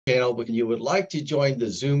channel, but you would like to join the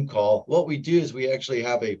Zoom call, what we do is we actually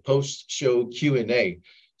have a post-show Q&A.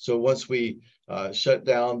 So once we shut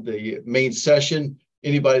down the main session,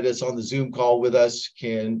 anybody that's on the Zoom call with us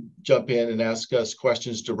can jump in and ask us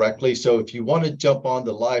questions directly. So if you want to jump on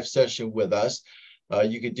the live session with us,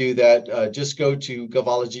 you could do that. Just go to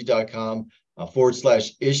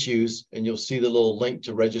govology.com/issues, and you'll see the little link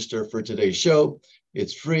to register for today's show.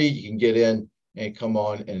 It's free. You can get in and come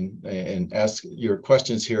on and ask your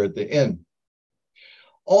questions here at the end.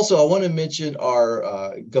 Also, I want to mention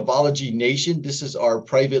our Govology Nation. This is our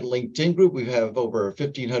private LinkedIn group. We have over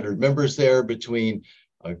 1,500 members there between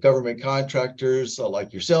government contractors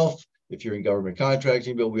like yourself, if you're in government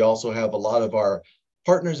contracting, but we also have a lot of our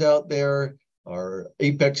partners out there, our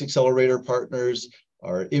Apex Accelerator partners,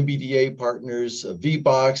 our MBDA partners,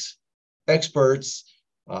 VBox, experts,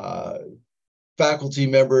 faculty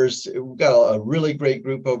members. We've got a really great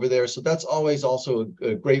group over there. So that's always also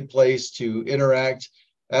a great place to interact,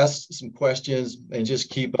 ask some questions, and just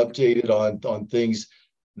keep updated on things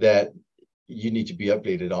that you need to be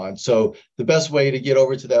updated on. So the best way to get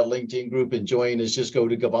over to that LinkedIn group and join is just go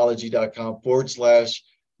to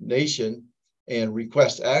govology.com/nation and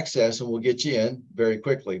request access, and we'll get you in very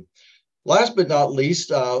quickly. Last but not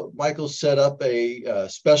least, Michael set up a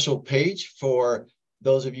special page for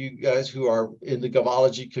those of you guys who are in the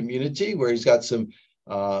Govology community, where he's got some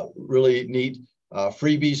really neat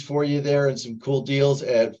freebies for you there and some cool deals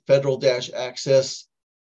at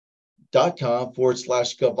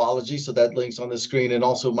federal-access.com/Govology. So that link's on the screen. And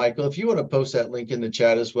also, Michael, if you want to post that link in the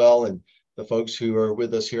chat as well, and the folks who are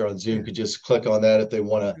with us here on Zoom could just click on that if they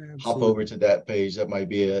want to hop over to that page. That might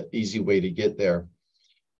be an easy way to get there.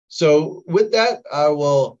 So with that, I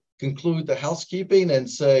will conclude the housekeeping and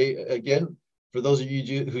say again, for those of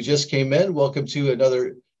you who just came in, welcome to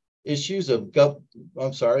another Welcome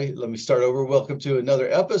to another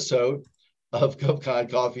episode of GovCon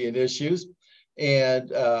Coffee and Issues. And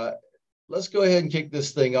let's go ahead and kick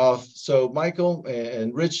this thing off. So Michael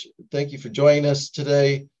and Rich, thank you for joining us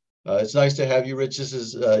today. It's nice to have you, Rich. This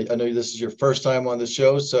is, I know this is your first time on the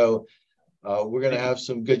show, so we're going to have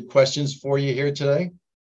some good questions for you here today.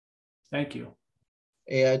 Thank you.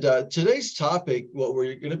 And today's topic, what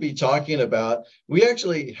we're going to be talking about, we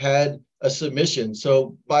actually had a submission.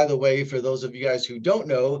 So by the way, for those of you guys who don't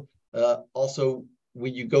know, also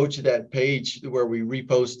when you go to that page where we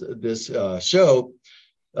repost this show,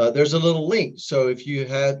 there's a little link. So if you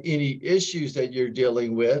have any issues that you're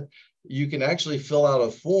dealing with, you can actually fill out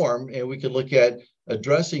a form and we can look at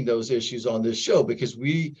addressing those issues on this show, because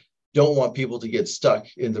we don't want people to get stuck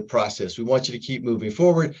in the process. We want you to keep moving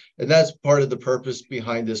forward. And that's part of the purpose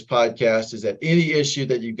behind this podcast, is that any issue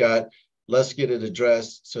that you got, let's get it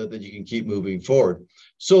addressed so that you can keep moving forward.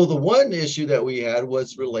 So the one issue that we had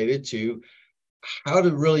was related to how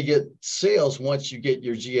to really get sales once you get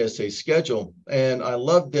your GSA schedule. And I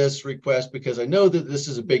love this request because I know that this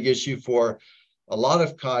is a big issue for a lot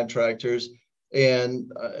of contractors. And,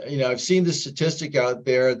 I've seen the statistic out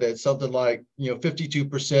there that something like,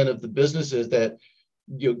 52% of the businesses that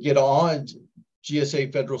get on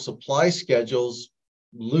GSA federal supply schedules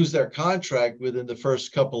lose their contract within the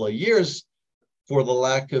first couple of years for the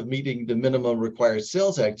lack of meeting the minimum required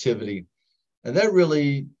sales activity. And that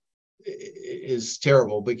really is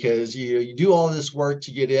terrible, because you do all this work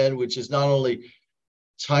to get in, which is not only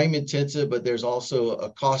time intensive, but there's also a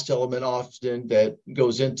cost element often that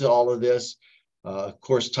goes into all of this. Of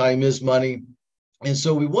course, time is money. And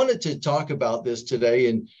so we wanted to talk about this today.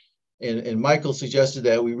 And Michael suggested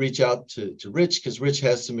that we reach out to Rich, because Rich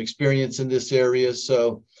has some experience in this area.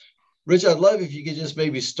 So Rich, I'd love if you could just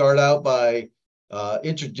maybe start out by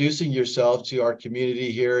introducing yourself to our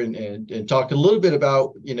community here and talk a little bit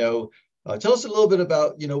about, tell us a little bit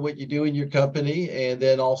about, what you do in your company. And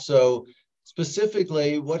then also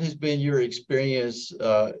specifically, what has been your experience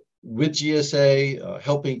with GSA,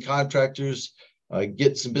 helping contractors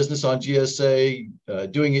get some business on GSA,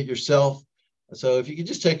 doing it yourself. So if you could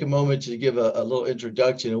just take a moment to give a little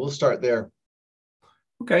introduction, and we'll start there.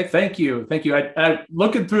 Okay, thank you. Thank you. I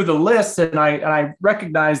looking through the list, and I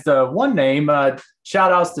recognized one name.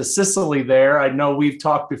 Shout outs to Cicely there. I know we've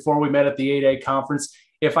talked before. We met at the 8A conference.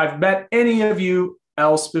 If I've met any of you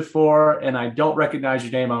else before and I don't recognize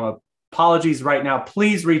your name, I'm apologies right now.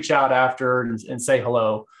 Please reach out after and say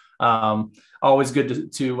hello. Always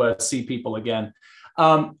good to see people again.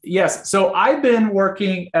 Yes, so I've been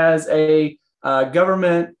working as a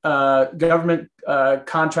government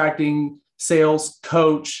contracting sales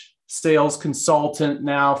coach, sales consultant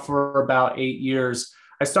now for about 8 years.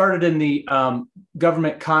 I started in the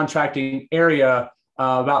government contracting area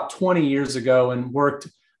about 20 years ago and worked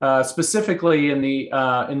specifically in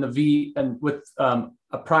the V and with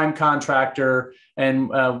a prime contractor, and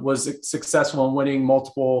was successful in winning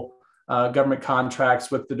multiple government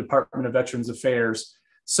contracts with the Department of Veterans Affairs.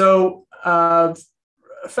 So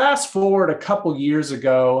fast forward a couple years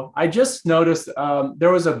ago, I just noticed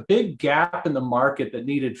there was a big gap in the market that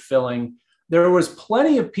needed filling. There was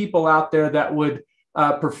plenty of people out there that would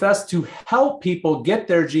profess to help people get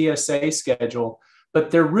their GSA schedule,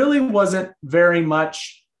 but there really wasn't very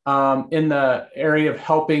much in the area of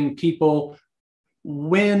helping people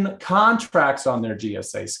win contracts on their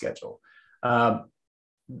GSA schedule. A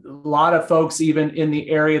lot of folks, even in the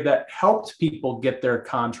area that helped people get their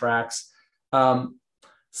contracts,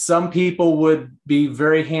 some people would be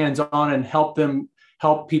very hands-on and help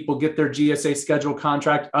people get their GSA schedule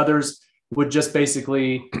contract. Others would just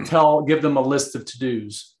basically give them a list of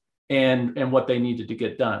to-dos and what they needed to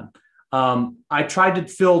get done. I tried to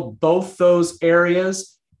fill both those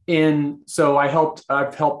areas in. So I've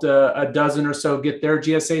helped a dozen or so get their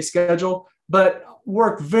GSA schedule, but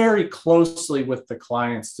work very closely with the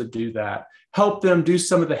clients to do that. Help them do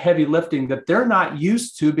some of the heavy lifting that they're not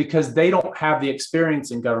used to because they don't have the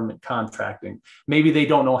experience in government contracting. Maybe they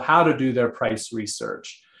don't know how to do their price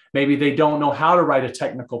research. Maybe they don't know how to write a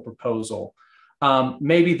technical proposal.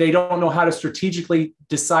 Maybe they don't know how to strategically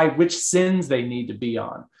decide which SINs they need to be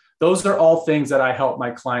on. Those are all things that I help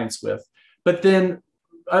my clients with. But then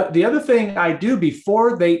the other thing I do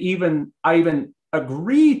before I even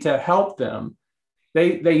agree to help them,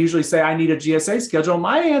 they usually say, I need a GSA schedule.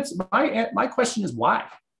 My question is why?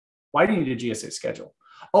 Why do you need a GSA schedule?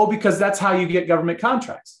 Oh, because that's how you get government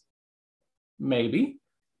contracts. Maybe.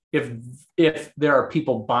 If there are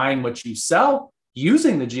people buying what you sell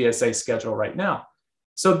using the GSA schedule right now.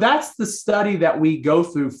 So that's the study that we go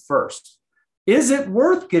through first. Is it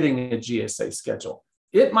worth getting a GSA schedule?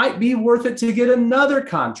 It might be worth it to get another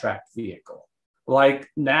contract vehicle like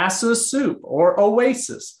NASA SOUP or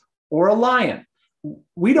Oasis or Alliant.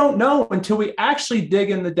 We don't know until we actually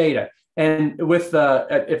dig in the data. And with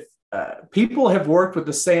if people have worked with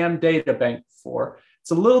the SAM data bank before,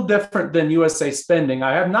 it's a little different than USA Spending.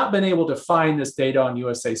 I have not been able to find this data on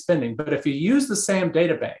USA Spending, but if you use the SAM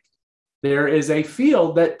data bank, there is a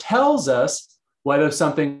field that tells us whether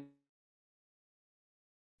something,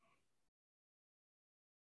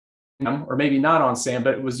 or maybe not on SAM,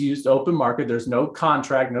 but it was used open market. There's no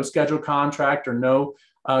contract, no scheduled contract, or no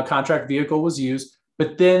contract vehicle was used.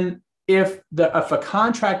 But then if a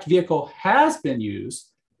contract vehicle has been used,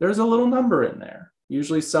 there's a little number in there,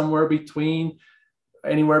 usually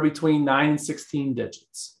anywhere between 9 and 16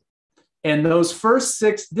 digits. And those first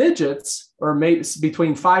 6 digits, or maybe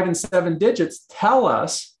between 5 and 7 digits, tell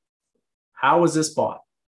us, how was this bought?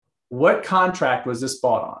 What contract was this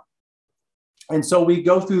bought on? And so we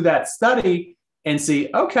go through that study and see,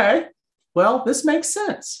 okay, well, this makes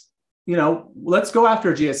sense. Let's go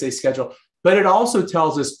after a GSA schedule. But it also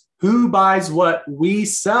tells us who buys what we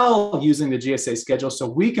sell using the GSA schedule, so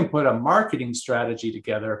we can put a marketing strategy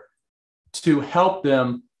together to help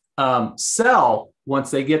them sell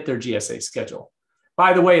once they get their GSA schedule.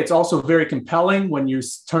 By the way, it's also very compelling when you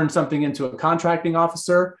turn something into a contracting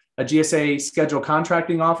officer, a GSA schedule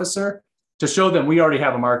contracting officer, to show them we already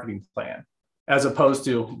have a marketing plan, as opposed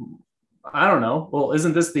to, I don't know, well,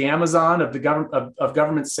 isn't this the Amazon of the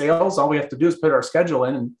government sales? All we have to do is put our schedule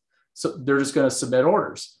in, and so they're just going to submit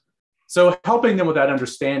orders. So helping them with that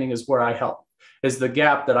understanding is where I help, is the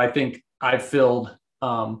gap that I think I've filled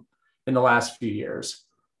in the last few years.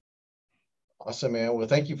 Awesome, man. Well,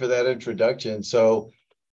 thank you for that introduction. So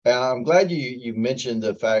I'm glad you mentioned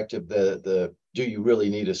the fact of the do you really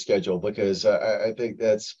need a schedule? Because I think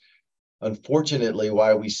that's unfortunately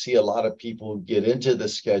why we see a lot of people get into the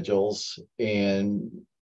schedules and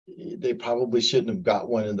they probably shouldn't have got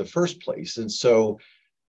one in the first place. And so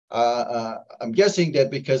I'm guessing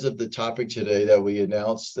that because of the topic today that we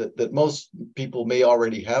announced, that most people may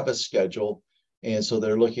already have a schedule. And so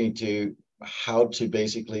they're looking to how to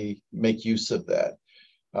basically make use of that.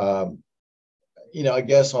 I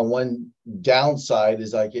guess on one downside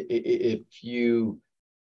is like if you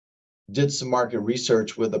did some market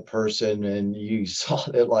research with a person and you saw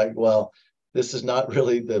that like, well, this is not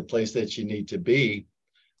really the place that you need to be.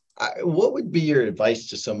 What would be your advice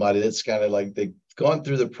to somebody that's kind of like they've gone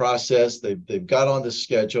through the process, they've got on the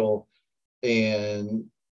schedule, and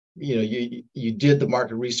you did the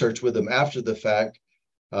market research with them after the fact,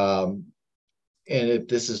 and if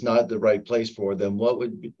this is not the right place for them, what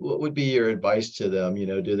would be your advice to them?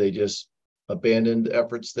 Do they just abandon the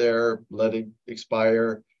efforts there, let it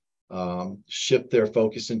expire, shift their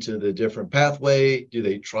focus into the different pathway? Do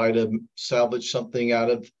they try to salvage something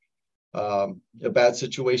out of a bad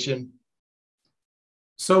situation?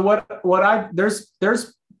 So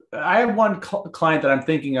I have one client that I'm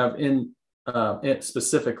thinking of in it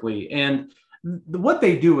specifically, and what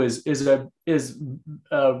they do is a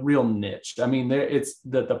real niche. I mean, it's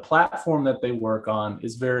the platform that they work on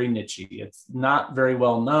is very nichey. It's not very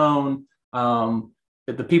well known.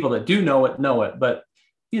 The people that do know it, but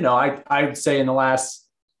I would say in the last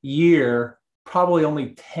year, probably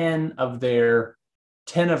only 10 of their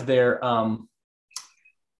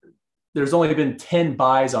there's only been 10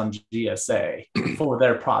 buys on GSA for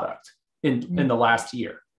their product in the last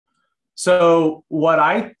year. So what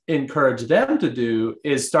I encourage them to do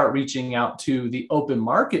is start reaching out to the open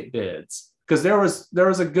market bids, because there was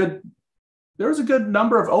a good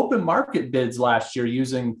number of open market bids last year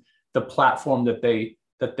using the platform that they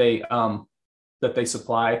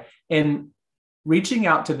supply, and reaching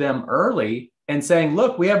out to them early and saying,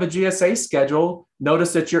 look, we have a GSA schedule.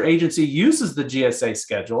 Notice that your agency uses the GSA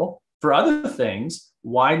schedule for other things.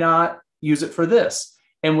 Why not use it for this?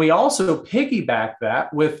 And we also piggyback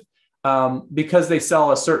that with, because they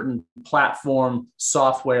sell a certain platform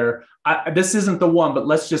software. This isn't the one, but I'm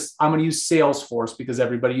going to use Salesforce because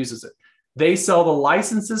everybody uses it. They sell the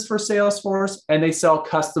licenses for Salesforce, and they sell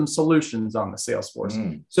custom solutions on the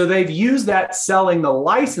Salesforce. So they've used that selling the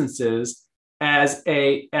licenses as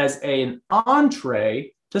an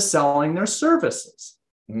entree to selling their services.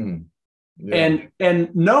 Yeah.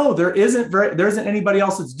 And no, there isn't anybody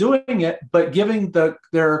else that's doing it, but giving their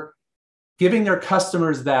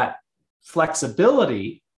customers that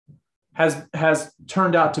flexibility has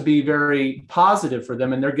turned out to be very positive for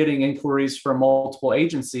them, and they're getting inquiries from multiple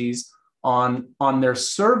agencies on their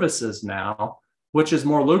services now, which is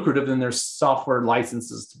more lucrative than their software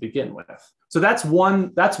licenses to begin with. So that's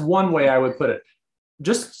one way I would put it.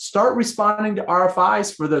 Just start responding to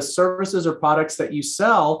RFIs for the services or products that you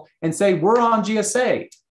sell and say, we're on GSA.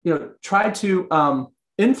 Try to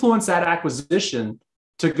influence that acquisition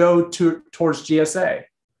to go towards GSA.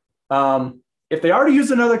 If they already use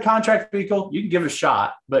another contract vehicle, you can give it a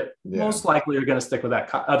shot, but most likely you're going to stick with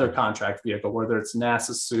that other contract vehicle, whether it's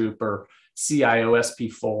NASA SOUP or CIO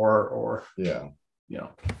SP4 or.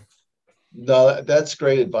 No, that's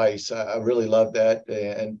great advice. I really love that.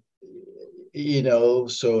 And,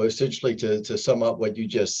 so essentially to sum up what you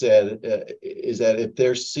just said, is that if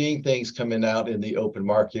they're seeing things coming out in the open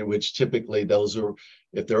market, which typically those are,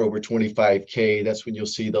 if they're over 25K, that's when you'll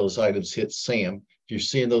see those items hit SAM. If you're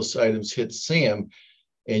seeing those items hit SAM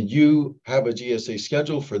and you have a GSA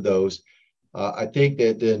schedule for those, I think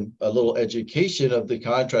that then a little education of the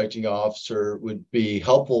contracting officer would be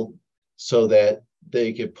helpful so that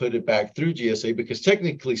they could put it back through GSA, because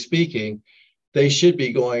technically speaking, they should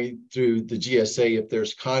be going through the GSA if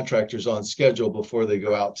there's contractors on schedule before they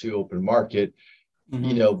go out to open market,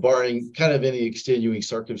 barring kind of any extenuating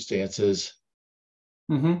circumstances.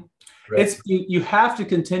 Right. You have to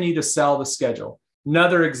continue to sell the schedule.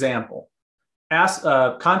 Another example,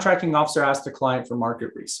 contracting officer asked a client for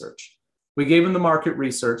market research. We gave him the market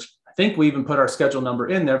research. I think we even put our schedule number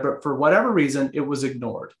in there, but for whatever reason, it was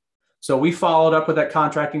ignored. So we followed up with that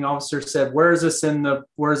contracting officer, said, where is this in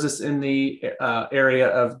the area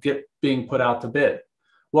of being put out to bid?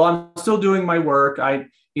 Well, I'm still doing my work. I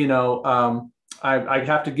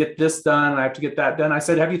have to get this done. I have to get that done. I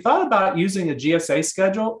said, have you thought about using a GSA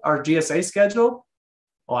schedule or GSA schedule?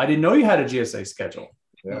 Oh, I didn't know you had a GSA schedule.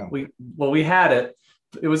 Yeah. We had it.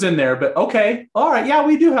 It was in there, but okay. All right. Yeah,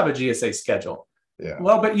 we do have a GSA schedule. Yeah.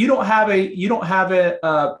 Well, but you don't have any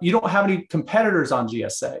competitors on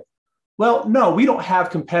GSA. Well, no, we don't have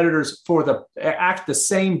competitors for the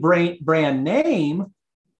same brand name,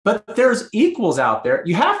 but there's equals out there.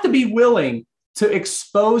 You have to be willing to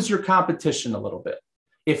expose your competition a little bit.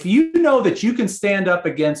 If you know that you can stand up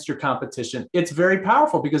against your competition, it's very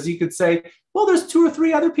powerful, because you could say, well, there's 2 or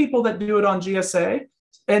 3 other people that do it on GSA,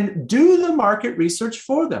 and do the market research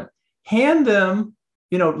for them. Hand them,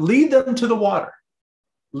 lead them to the water.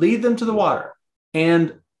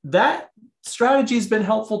 And that strategy has been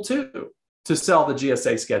helpful too, to sell the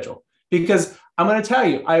GSA schedule, because I'm going to tell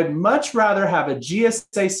you, I'd much rather have a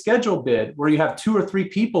GSA schedule bid where you have 2 or 3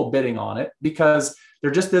 people bidding on it, because there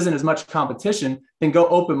just isn't as much competition, than go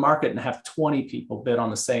open market and have 20 people bid on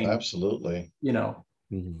the same. Absolutely.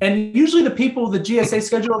 And usually the people with the GSA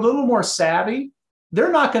schedule are a little more savvy.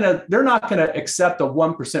 They're not going to accept a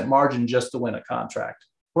 1% margin just to win a contract.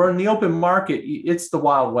 Where in the open market, it's the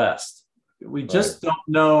Wild West. We just don't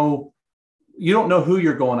know. You don't know who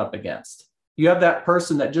you're going up against. You have that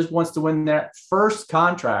person that just wants to win that first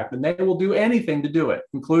contract, and they will do anything to do it,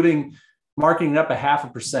 including marking it up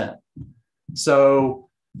 0.5%. So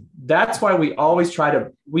That's why we always try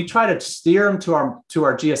to steer them to our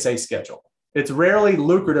GSA schedule. It's rarely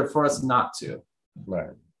lucrative for us not to.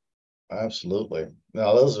 Right. Absolutely.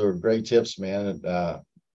 Now, those are great tips, man. I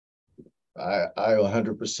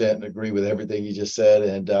 100% agree with everything you just said.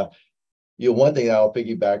 And one thing I'll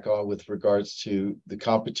piggyback on with regards to the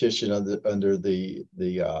competition under the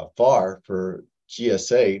FAR for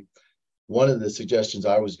GSA. One of the suggestions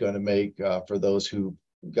I was going to make for those who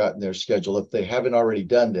gotten their schedule, if they haven't already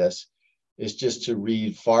done this, is just to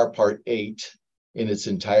read FAR Part 8 in its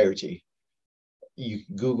entirety. You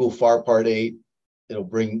Google FAR Part 8, it'll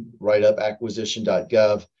bring right up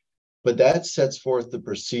acquisition.gov, but that sets forth the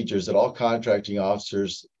procedures that all contracting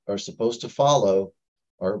officers are supposed to follow,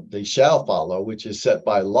 or they shall follow, which is set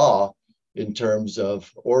by law in terms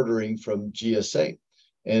of ordering from GSA.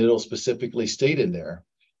 And it'll specifically state in there.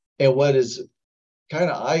 And what is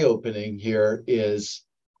kind of eye-opening here is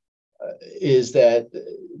that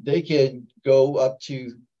they can go up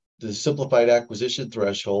to the simplified acquisition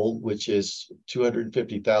threshold, which is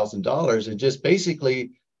 $250,000, and just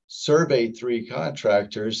basically survey 3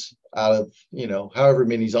 contractors out of, however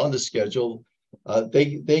many's on the schedule.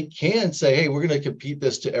 They can say, hey, we're going to compete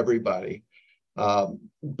this to everybody.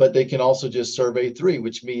 But they can also just survey 3,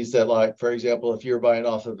 which means that, like, for example, if you're buying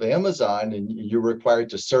off of Amazon and you're required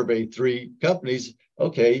to survey 3 companies,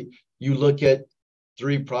 okay, you look at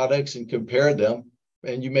 3 products and compare them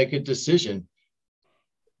and you make a decision.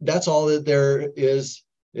 That's all that there is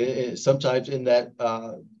sometimes in that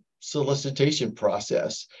solicitation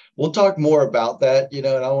process. We'll talk more about that, and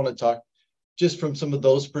I want to talk just from some of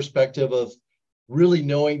those perspective of really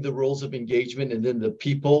knowing the rules of engagement, and then the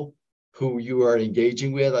people who you are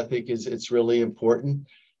engaging with, I think it's really important.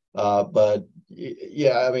 But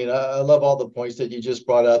yeah, I mean, I love all the points that you just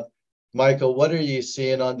brought up. Michael, what are you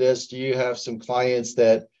seeing on this? Do you have some clients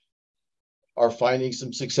that are finding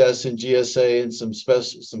some success in GSA and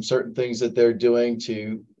some certain things that they're doing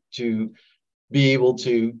to be able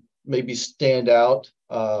to maybe stand out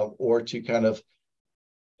or to kind of,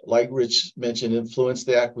 like Rich mentioned, influence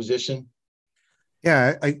the acquisition?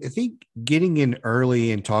 Yeah, I think getting in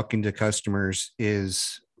early and talking to customers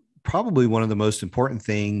is probably one of the most important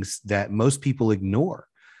things that most people ignore.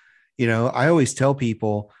 I always tell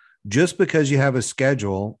people, just because you have a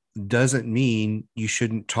schedule doesn't mean you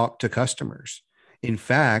shouldn't talk to customers. In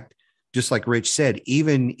fact, just like Rich said,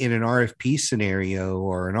 even in an RFP scenario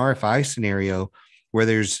or an RFI scenario where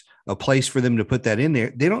there's a place for them to put that in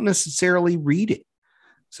there, they don't necessarily read it.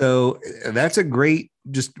 So that's a great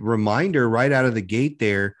just reminder right out of the gate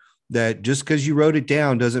there, that just because you wrote it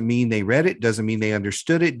down doesn't mean they read it, doesn't mean they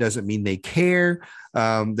understood it, doesn't mean they care.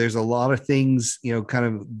 There's a lot of things, kind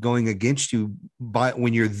of going against you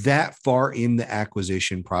when you're that far in the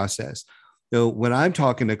acquisition process. So when I'm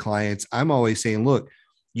talking to clients, I'm always saying, look,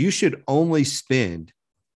 you should only spend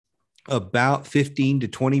about 15 to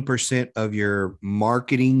 20% of your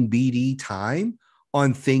marketing BD time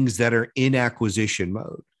on things that are in acquisition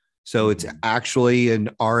mode. So it's actually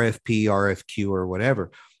an RFP, RFQ, or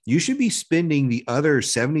whatever. You should be spending the other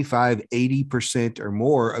 75, 80% or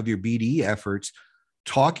more of your BD efforts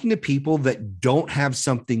talking to people that don't have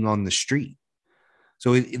something on the street.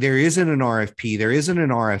 So there isn't an RFP, there isn't an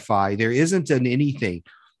RFI, there isn't an anything,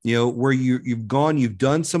 where you've gone, you've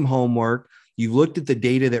done some homework, you've looked at the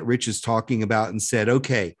data that Rich is talking about and said,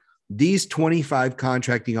 okay, these 25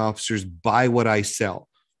 contracting officers buy what I sell.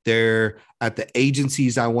 They're at the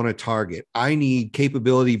agencies I want to target. I need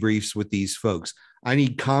capability briefs with these folks. I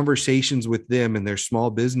need conversations with them and their small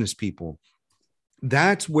business people.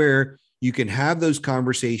 That's where you can have those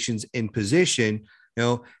conversations in position.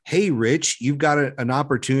 Hey, Rich, you've got an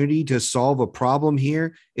opportunity to solve a problem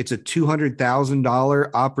here. It's a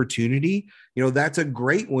 $200,000 opportunity. That's a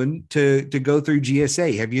great one to go through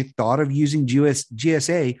GSA. Have you thought of using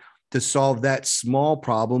GSA to solve that small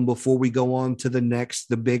problem before we go on to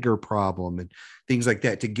the bigger problem, and things like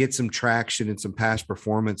that, to get some traction and some past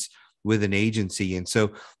performance with an agency? And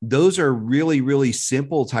so those are really, really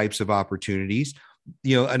simple types of opportunities.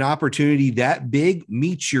 An opportunity that big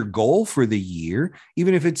meets your goal for the year,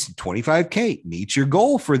 even if it's 25K, meets your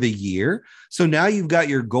goal for the year. So now you've got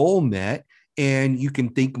your goal met and you can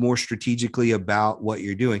think more strategically about what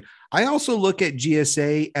you're doing. I also look at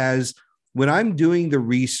GSA as, when I'm doing the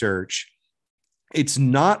research, it's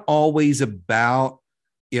not always about,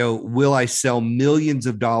 will I sell millions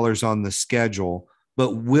of dollars on the schedule,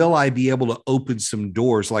 but will I be able to open some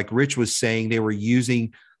doors? Like Rich was saying, they were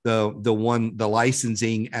using the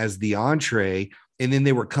licensing as the entree, and then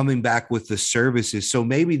they were coming back with the services. So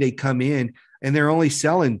maybe they come in and they're only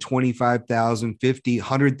selling $25,000, $50,000,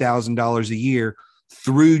 $100,000 a year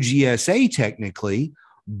through GSA technically,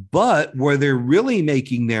 But where they're really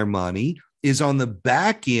making their money is on the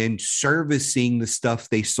back end servicing the stuff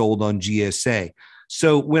they sold on GSA.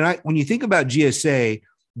 So when you think about GSA,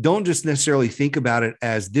 don't just necessarily think about it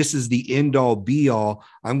as this is the end all be all.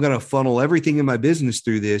 I'm going to funnel everything in my business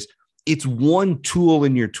through this. It's one tool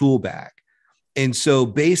in your tool bag. And so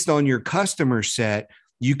based on your customer set,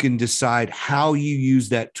 you can decide how you use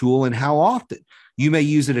that tool and how often. You may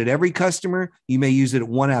use it at every customer. You may use it at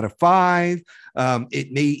 1 out of 5.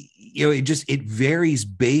 It may, it varies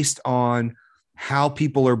based on how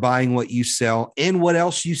people are buying what you sell and what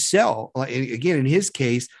else you sell. Again, in his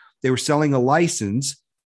case, they were selling a license,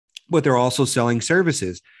 but they're also selling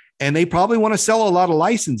services. And they probably want to sell a lot of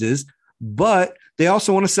licenses, but they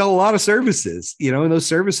also want to sell a lot of services, and those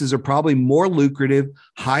services are probably more lucrative,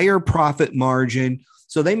 higher profit margin.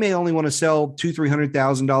 So they may only want to sell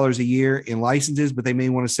 $200,000-$300,000 a year in licenses, but they may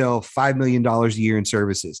want to sell $5 million a year in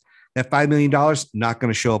services. That $5 million not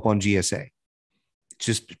going to show up on GSA. It's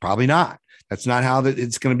just probably not. That's not how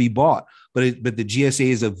it's going to be bought. But the GSA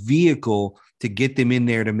is a vehicle to get them in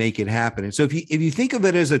there to make it happen. And so if you think of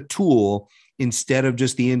it as a tool instead of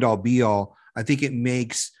just the end all be all, I think it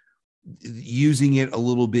makes using it a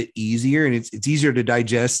little bit easier, and it's easier to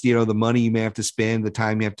digest, the money you may have to spend, the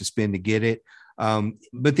time you have to spend to get it.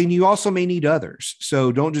 But then you also may need others.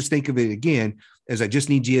 So don't just think of it again as I just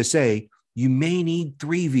need GSA. You may need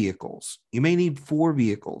 3 vehicles. You may need 4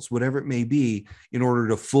 vehicles, whatever it may be, in order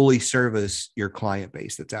to fully service your client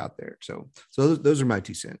base that's out there. So those are my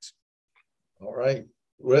 2 cents. All right.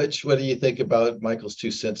 Rich, what do you think about Michael's 2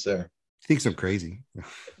 cents there? He thinks I'm crazy.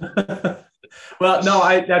 Well,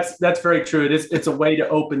 no, that's very true. It's a way to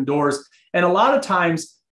open doors. And a lot of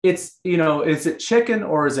times it's, is it chicken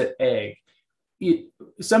or is it egg?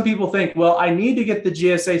 Some people think, well, I need to get the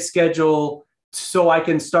GSA schedule so I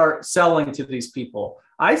can start selling to these people.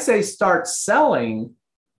 I say start selling,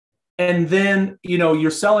 and then, you're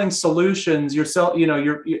selling solutions,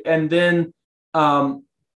 and then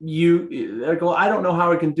you go, I don't know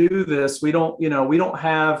how I can do this. We don't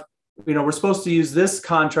have, we're supposed to use this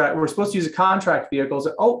contract. We're supposed to use a contract vehicle.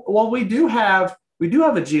 So, oh, well, we do have a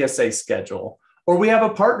GSA schedule, or we have a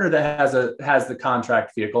partner that has the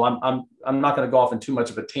contract vehicle. I'm not going to go off in too much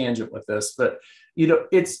of a tangent with this, but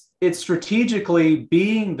it's strategically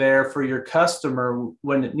being there for your customer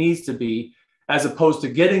when it needs to be, as opposed to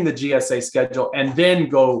getting the GSA schedule and then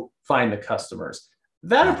go find the customers.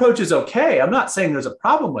 That approach is okay. I'm not saying there's a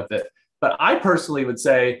problem with it, but I personally would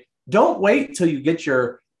say, don't wait till you get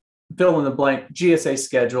your fill in the blank GSA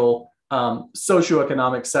schedule,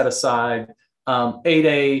 socioeconomic set aside,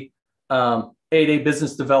 8A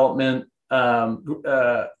business development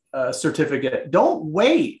certificate. Don't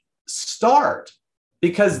wait, start.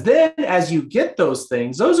 Because then as you get those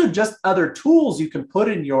things, those are just other tools you can put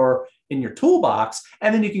in your toolbox,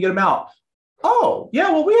 and then you can get them out. Oh, yeah,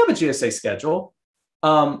 well, we have a GSA schedule.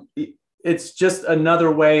 It's just another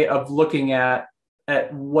way of looking at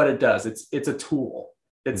what it does. It's a tool.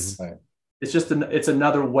 It's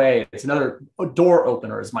another way. It's another door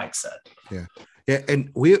opener, as Mike said. Yeah. Yeah. And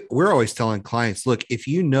we're always telling clients, look, if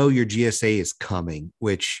your GSA is coming,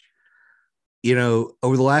 which,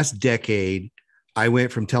 over the last decade, I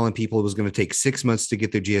went from telling people it was going to take 6 months to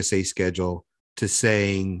get their GSA schedule to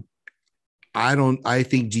saying, I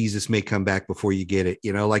think Jesus may come back before you get it.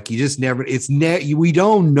 You just never, we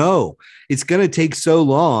don't know. It's going to take so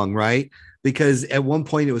long, right? Because at one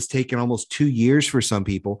point it was taking almost 2 years for some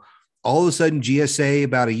people. All of a sudden GSA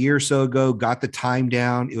about a year or so ago got the time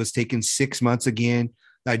down. It was taking 6 months again.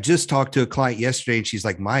 I just talked to a client yesterday and she's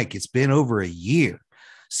like, Mike, it's been over a year.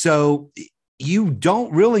 So you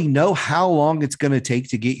don't really know how long it's going to take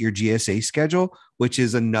to get your GSA schedule, which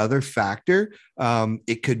is another factor.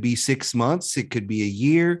 It could be 6 months. It could be a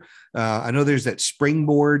year. I know there's that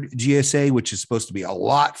Springboard GSA, which is supposed to be a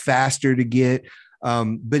lot faster to get.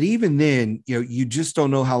 But even then, you just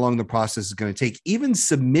don't know how long the process is going to take. Even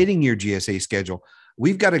submitting your GSA schedule.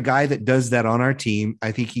 We've got a guy that does that on our team.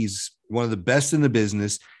 I think he's one of the best in the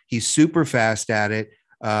business. He's super fast at it.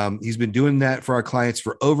 He's been doing that for our clients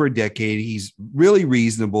for over a decade. He's really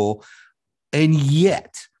reasonable. And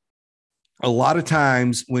yet, a lot of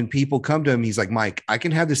times when people come to him, he's like, Mike, I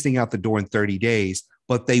can have this thing out the door in 30 days,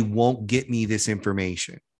 but they won't get me this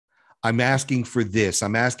information. I'm asking for this.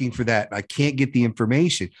 I'm asking for that. I can't get the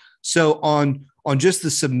information. So on just the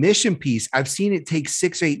submission piece, I've seen it take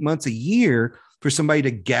 6 or 8 months, a year for somebody to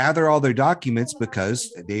gather all their documents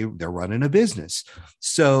because they're running a business.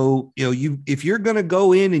 So, if you're going to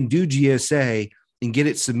go in and do GSA and get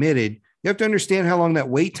it submitted, you have to understand how long that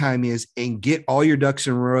wait time is and get all your ducks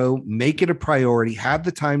in a row, make it a priority, have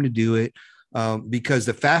the time to do it. Because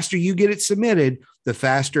the faster you get it submitted, the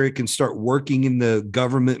faster it can start working in the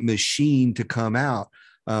government machine to come out,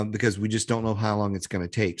 because we just don't know how long it's going to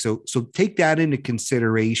take. So take that into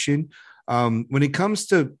consideration. When it comes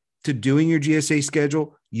to doing your GSA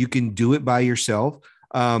schedule, you can do it by yourself.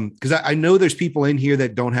 Because I know there's people in here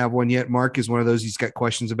that don't have one yet. Mark is one of those. He's got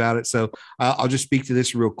questions about it. So I'll just speak to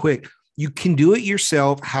this real quick. You can do it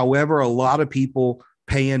yourself. However, a lot of people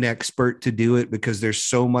pay an expert to do it because there's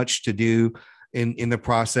so much to do in the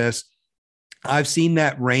process. I've seen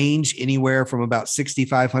that range anywhere from about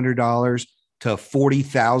 $6,500 to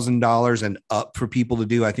 $40,000 and up for people to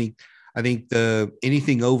do. I think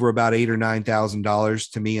anything over about $8,000 or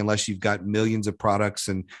 $9,000 to me, unless you've got millions of products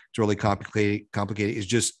and it's really complicated, is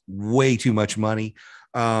just way too much money.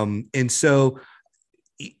 And so,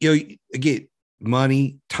 again,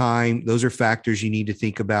 money, time, those are factors you need to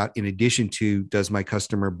think about in addition to, does my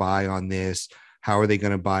customer buy on this? How are they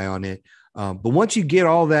going to buy on it? But once you get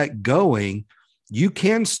all that going, you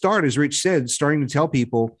can start, as Rich said, starting to tell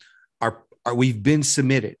people, we've been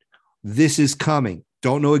submitted. This is coming.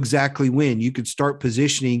 Don't know exactly when. You could start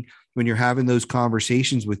positioning when you're having those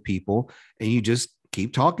conversations with people, and you just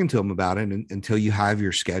keep talking to them about it until you have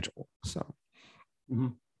your schedule. So,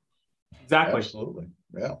 Exactly. Absolutely.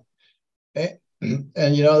 Yeah.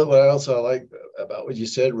 And you know, what else I like about what you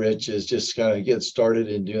said, Rich, is just kind of get started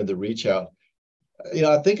in doing the reach out. You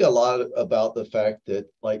know, I think a lot about the fact that,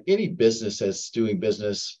 like any business that's doing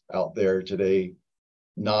business out there today,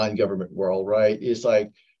 non-government world, right? It's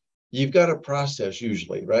like, you've got a process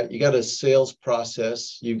usually, right? You got a sales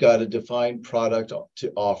process. You've got a defined product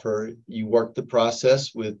to offer. You work the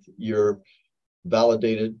process with your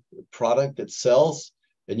validated product that sells,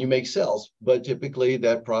 and you make sales. But typically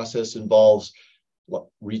that process involves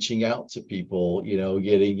reaching out to people,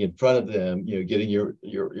 getting in front of them, getting your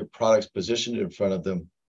products positioned in front of them.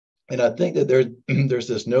 And I think that there's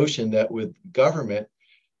this notion that with government,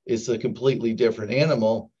 it's a completely different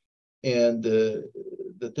animal. And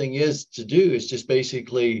the thing is just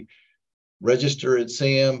basically register at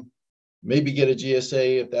SAM, maybe get a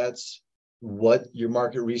GSA if that's what your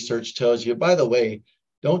market research tells you. By the way,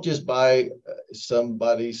 don't just buy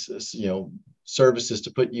somebody's services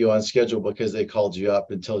to put you on schedule because they called you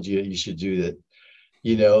up and told you should do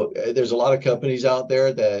that. There's a lot of companies out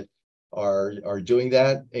there that are doing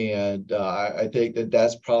that, and I think that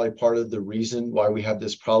that's probably part of the reason why we have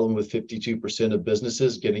this problem with 52% of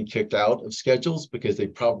businesses getting kicked out of schedules, because they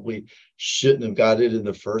probably shouldn't have got it in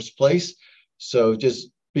the first place. So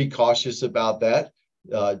just be cautious about that.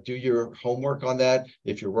 Do your homework on that.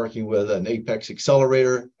 If you're working with an Apex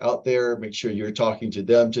accelerator out there, make sure you're talking to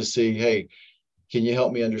them to see, hey, can you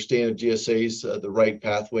help me understand if GSA is the right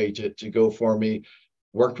pathway to go for me?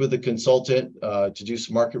 Worked with a consultant to do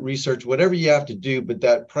some market research, whatever you have to do, but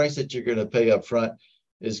that price that you're going to pay up front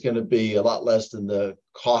is going to be a lot less than the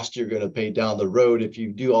cost you're going to pay down the road if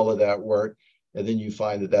you do all of that work and then you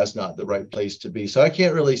find that that's not the right place to be. So I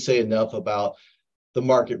can't really say enough about the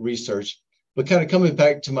market research, but kind of coming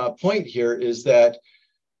back to my point here is that,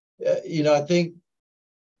 I think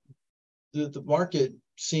the market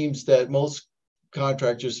seems that most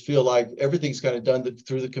contractors feel like everything's kind of done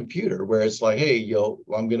through the computer, where it's like, hey,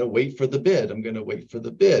 I'm going to wait for the bid. I'm going to wait for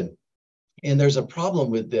the bid. And there's a problem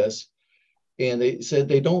with this. And they said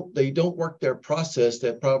they don't work their process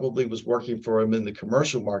that probably was working for them in the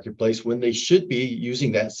commercial marketplace, when they should be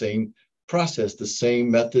using that same process, the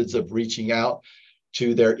same methods of reaching out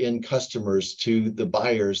to their end customers, to the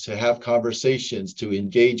buyers, to have conversations, to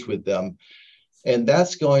engage with them. And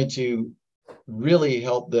that's going to really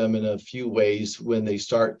help them in a few ways when they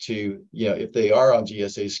start to, if they are on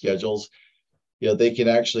GSA schedules, they can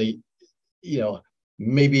actually,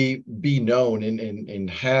 maybe be known and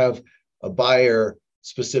have a buyer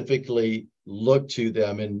specifically look to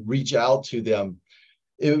them and reach out to them.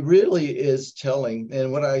 It really is telling.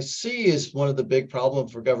 And what I see is one of the big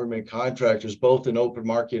problems for government contractors, both in open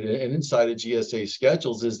market and inside of GSA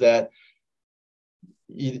schedules, is that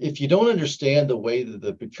if you don't understand the way that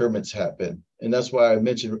the procurements happen, and that's why I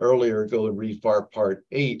mentioned earlier, go and read FAR Part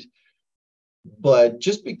 8. But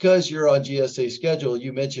just because you're on GSA schedule,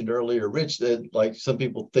 you mentioned earlier, Rich, that like some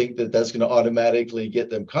people think that that's going to automatically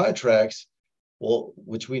get them contracts, well,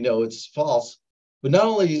 which we know it's false. But not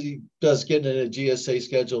only does getting in a GSA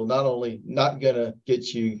schedule not going to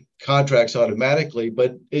get you contracts automatically,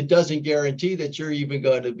 but it doesn't guarantee that you're even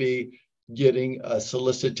going to be getting a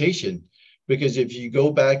solicitation. Because if you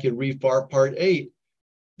go back and read FAR Part 8,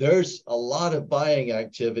 there's a lot of buying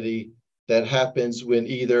activity that happens when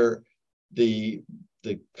either the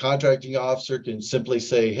contracting officer can simply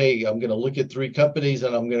say, hey, I'm going to look at 3 companies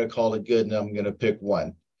and I'm going to call it good and I'm going to pick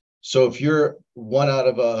one. So if you're 1 out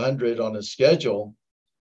of 100 on a schedule,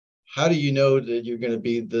 how do you know that you're going to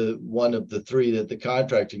be the one of the 3 that the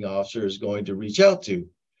contracting officer is going to reach out to?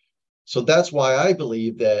 So that's why I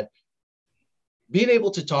believe that being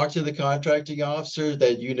able to talk to the contracting officer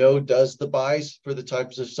that does the buys for the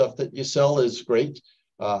types of stuff that you sell is great.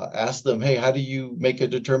 Ask them, hey, how do you make a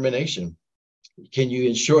determination? Can you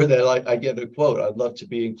ensure that I get a quote? I'd love to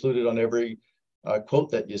be included on every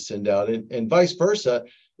quote that you send out, and vice versa.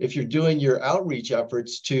 If you're doing your outreach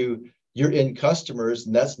efforts to your end customers,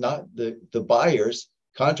 and that's not the buyers,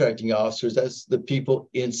 contracting officers, that's the people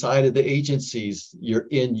inside of the agencies, your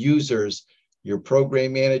end users, your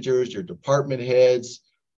program managers, your department heads,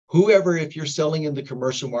 whoever, if you're selling in the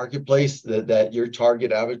commercial marketplace, that your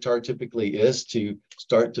target avatar typically is to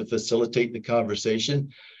start to facilitate the conversation.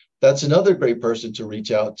 That's another great person to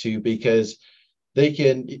reach out to, because they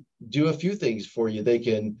can do a few things for you. They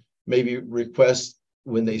can maybe request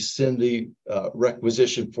when they send the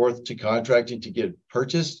requisition forth to contracting to get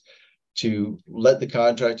purchased, to let the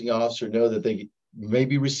contracting officer know that they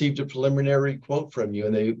maybe received a preliminary quote from you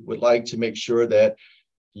and they would like to make sure that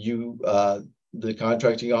you, the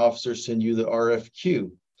contracting officer, send you the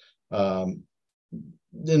RFQ.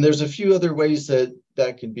 Then there's a few other ways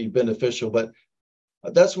that can be beneficial, but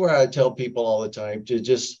that's where I tell people all the time to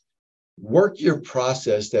just work your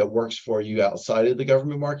process that works for you outside of the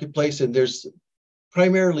government marketplace. And there's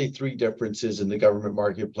primarily 3 differences in the government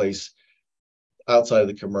marketplace outside of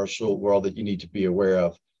the commercial world that you need to be aware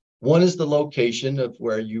of. One is the location of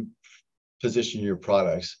where you position your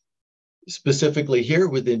products. Specifically here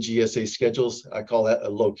within GSA schedules, I call that a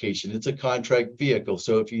location. It's a contract vehicle.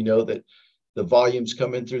 So if you know that the volume's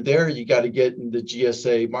coming through there, you got to get in the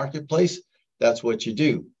GSA marketplace, that's what you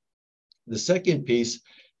do. The second piece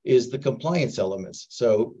is the compliance elements.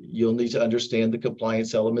 So you'll need to understand the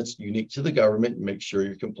compliance elements unique to the government and make sure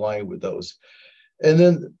you're complying with those. And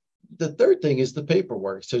then the third thing is the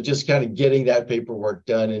paperwork. So just kind of getting that paperwork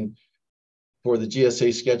done. And for the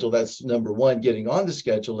GSA schedule, that's number 1, getting on the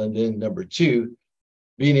schedule. And then number 2,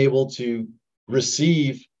 being able to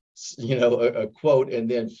receive, a quote and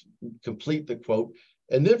then complete the quote.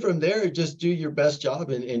 And then from there, just do your best job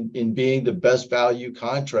in being the best value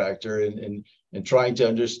contractor and trying to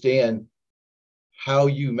understand how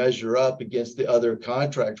you measure up against the other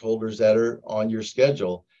contract holders that are on your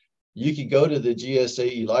schedule. You can go to the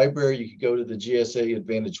GSA library, you can go to the GSA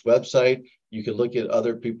Advantage website, you can look at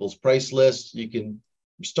other people's price lists, you can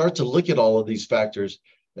start to look at all of these factors.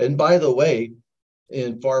 And by the way,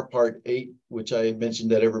 in FAR Part 8, which I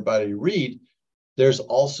mentioned that everybody read, there's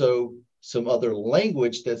also some other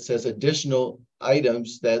language that says additional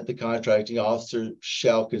items that the contracting officer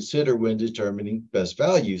shall consider when determining best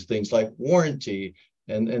values, things like warranty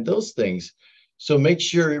and those things. So make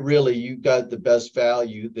sure really you got the best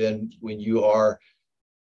value then when you are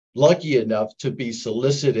lucky enough to be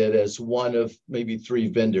solicited as one of maybe 3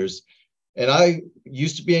 vendors. And I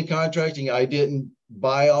used to be in contracting. I didn't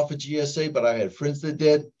buy off of GSA, but I had friends that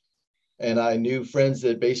did. And I knew friends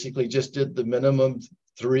that basically just did the minimum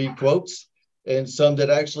 3 quotes, and some that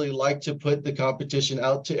actually like to put the competition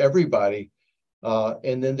out to everybody.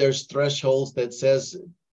 And then there's thresholds that says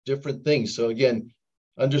different things. So again,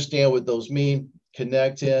 understand what those mean,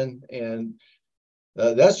 connect in, and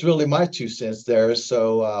that's really my 2 cents there.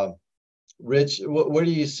 So Rich, what are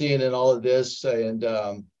you seeing in all of this? And,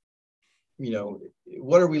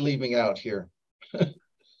 what are we leaving out here?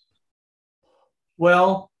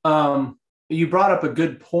 Well, you brought up a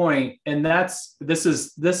good point, and this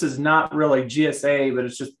is not really GSA,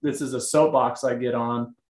 but this is a soapbox I get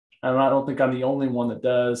on, and I don't think I'm the only one that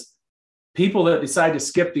does. People that decide to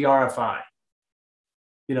skip the RFI,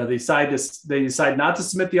 they decide not to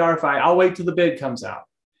submit the RFI. I'll wait till the bid comes out.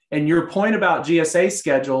 And your point about GSA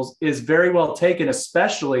schedules is very well taken,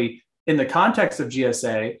 especially in the context of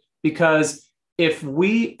GSA, because if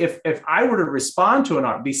I were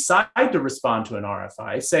to decide to respond to an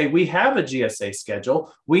RFI, say we have a GSA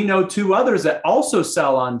schedule, we know 2 others that also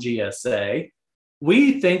sell on GSA,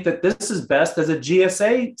 we think that this is best as a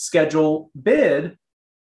GSA schedule bid.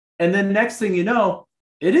 And then next thing you know,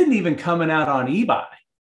 it isn't even coming out on eBuy.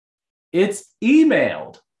 It's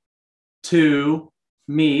emailed to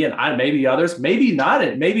me and maybe others, maybe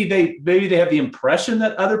not. Maybe they have the impression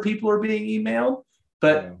that other people are being emailed,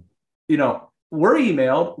 but we're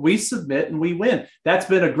emailed, we submit, and we win. That's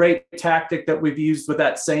been a great tactic that we've used with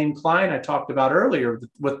that same client I talked about earlier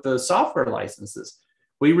with the software licenses.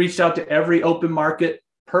 We reached out to every open market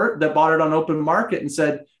that bought it on open market and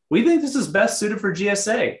said, we think this is best suited for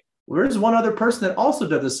GSA. There's one other person that also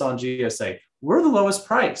did this on GSA. We're the lowest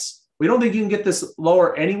price. We don't think you can get this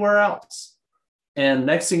lower anywhere else. And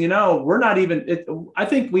next thing you know, we're not even, I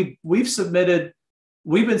think we've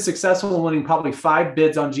been successful in winning probably 5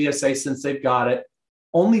 bids on GSA since they've got it.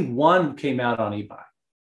 Only 1 came out on eBuy.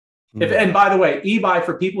 And by the way, eBuy,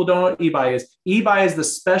 for people who don't know what eBuy is the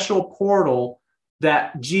special portal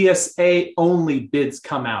that GSA only bids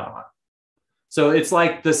come out on. So it's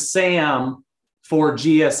like the SAM for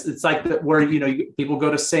GS. It's like where, people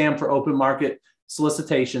go to SAM for open market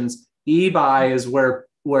solicitations. eBuy is where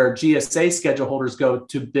GSA schedule holders go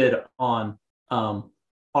to bid on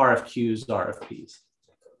RFQs, RFPs.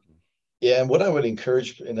 Yeah, and what I would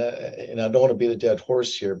encourage, and I don't want to be the dead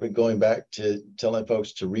horse here, but going back to telling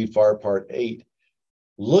folks to read FAR Part 8,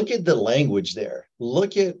 look at the language there.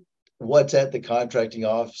 Look at what's at the contracting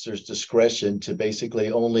officer's discretion to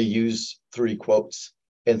basically only use 3 quotes,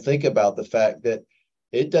 and think about the fact that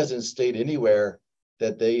it doesn't state anywhere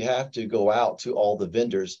that they have to go out to all the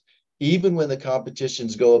vendors. Even when the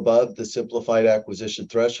competitions go above the simplified acquisition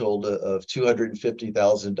threshold of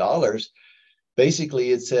 $250,000,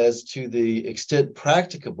 basically it says, to the extent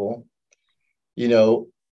practicable,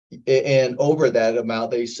 and over that amount,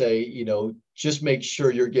 they say, just make sure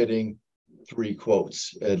you're getting 3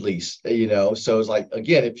 quotes at least, so it's like,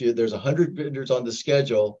 again, if there's 100 vendors on the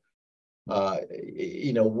schedule,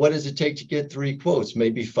 what does it take to get 3 quotes?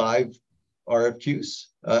 Maybe 5 RFQs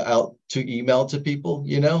out to email to people,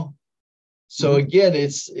 So again,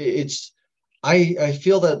 I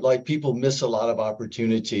feel that like people miss a lot of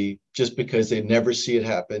opportunity just because they never see it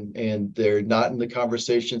happen, and they're not in the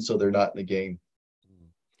conversation, so they're not in the game.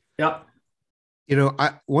 Yep.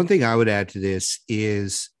 One thing I would add to this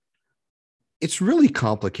is it's really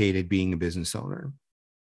complicated being a business owner.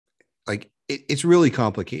 Like it's really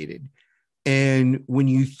complicated. And when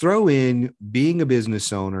you throw in being a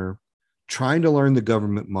business owner, trying to learn the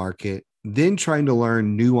government market, then trying to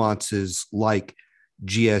learn nuances like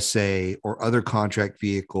GSA or other contract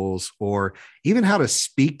vehicles, or even how to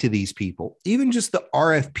speak to these people, even just the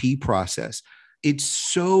RFP process, it's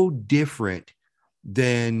so different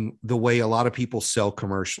than the way a lot of people sell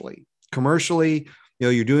commercially. Commercially,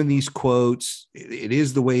 you're doing these quotes. It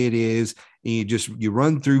is the way it is. And you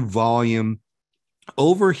run through volume.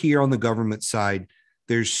 Over here on the government side,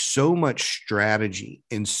 there's so much strategy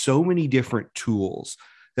and so many different tools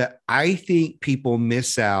that I think people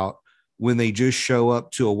miss out when they just show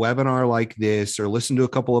up to a webinar like this, or listen to a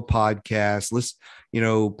couple of podcasts,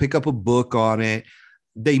 pick up a book on it.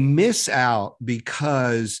 They miss out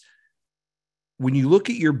because when you look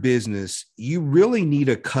at your business, you really need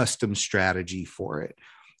a custom strategy for it.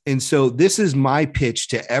 And so this is my pitch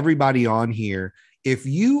to everybody on here. If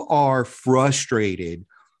you are frustrated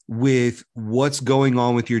with what's going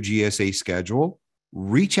on with your GSA schedule,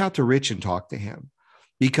 reach out to Rich and talk to him,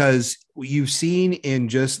 because you've seen in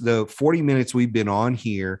just the 40 minutes we've been on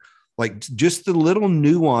here, like just the little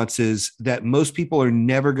nuances that most people are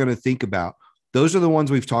never going to think about. Those are the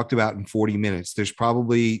ones we've talked about in 40 minutes. There's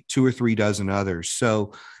probably 2 or 3 dozen others.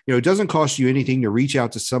 So, it doesn't cost you anything to reach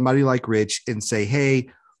out to somebody like Rich and say,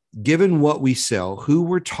 hey, given what we sell, who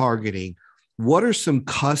we're targeting, what are some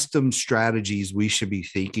custom strategies we should be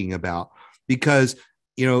thinking about? Because,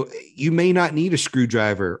 you may not need a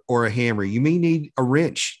screwdriver or a hammer. You may need a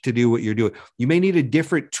wrench to do what you're doing. You may need a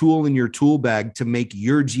different tool in your tool bag to make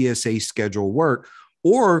your GSA schedule work,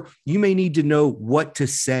 or you may need to know what to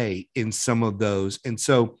say in some of those. And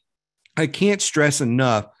so I can't stress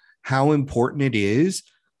enough how important it is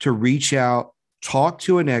to reach out, talk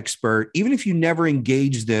to an expert, even if you never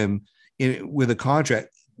engage them with a contract,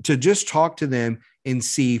 to just talk to them and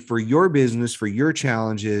see, for your business, for your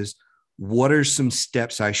challenges, what are some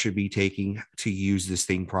steps I should be taking to use this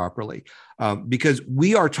thing properly? Because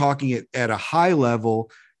we are talking at a high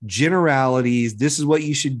level, generalities, this is what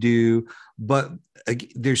you should do. But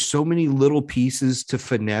there's so many little pieces to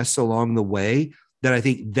finesse along the way that I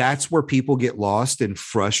think that's where people get lost and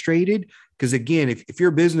frustrated. Because again, if you're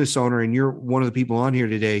a business owner and you're one of the people on here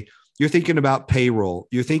today, you're thinking about payroll,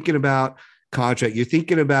 you're thinking about contract, you're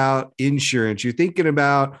thinking about insurance, you're thinking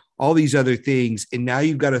about all these other things. And now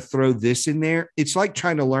you've got to throw this in there. It's like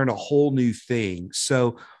trying to learn a whole new thing.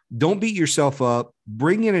 So don't beat yourself up.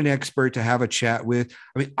 Bring in an expert to have a chat with.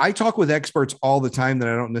 I mean, I talk with experts all the time that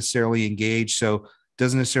I don't necessarily engage. So it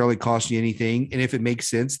doesn't necessarily cost you anything. And if it makes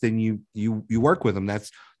sense, then you work with them.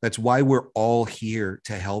 That's why we're all here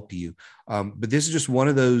to help you. But this is just one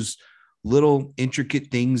of those little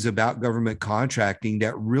intricate things about government contracting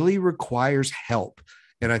that really requires help.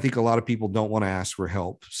 And I think a lot of people don't want to ask for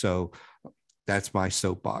help. So that's my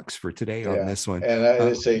soapbox for today on this one. And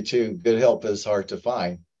I say too, good help is hard to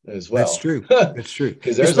find as well. That's true. That's true.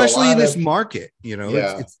 Because especially in this market,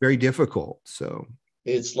 it's very difficult. So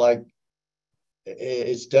it's like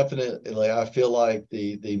it's definitely, I feel like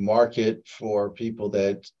the market for people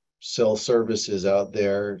that sell services out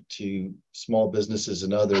there to small businesses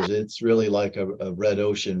and others, it's really like a red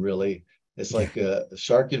ocean, really. It's like a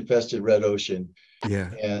shark infested red ocean. Yeah.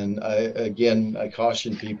 And I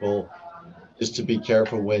caution people just to be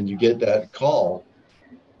careful when you get that call.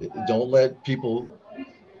 Don't let people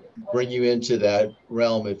bring you into that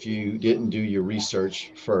realm if you didn't do your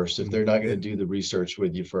research first, if they're not going to do the research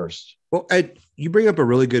with you first. Well, Ed, you bring up a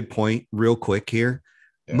really good point real quick here.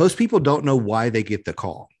 Yeah. Most people don't know why they get the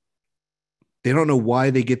call. They don't know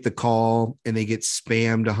why they get the call, and they get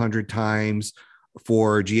spammed 100 times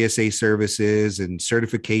for GSA services and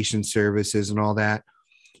certification services and all that.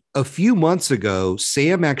 A few months ago,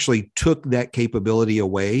 Sam actually took that capability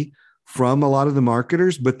away from a lot of the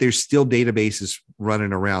marketers, but there's still databases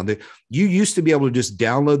running around. You used to be able to just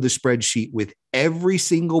download the spreadsheet with every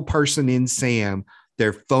single person in SAM,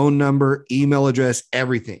 their phone number, email address,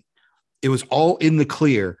 everything. It was all in the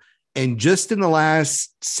clear. And just in the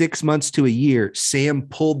last 6 months to a year, Sam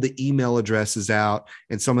pulled the email addresses out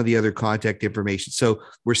and some of the other contact information. So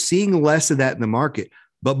we're seeing less of that in the market.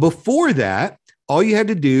 But before that, all you had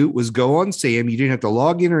to do was go on SAM. You didn't have to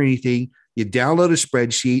log in or anything. You download a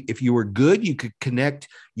spreadsheet. If you were good, you could connect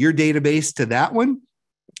your database to that one.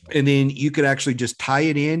 And then you could actually just tie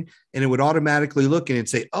it in, and it would automatically look in and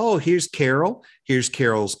say, oh, here's Carol. Here's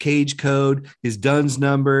Carol's cage code, his DUNS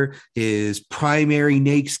number, his primary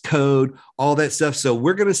NAICS code, all that stuff. So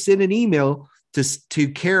we're going to send an email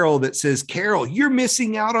to Carol that says, Carol, you're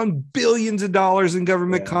missing out on billions of dollars in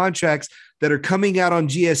government contracts that are coming out on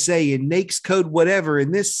GSA and NAICS code, whatever,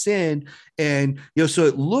 in this send. And, so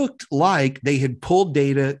it looked like they had pulled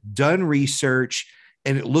data, done research,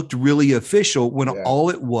 and it looked really official when all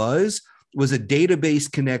it was a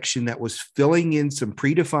database connection that was filling in some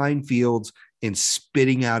predefined fields and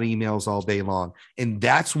spitting out emails all day long. And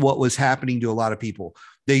that's what was happening to a lot of people.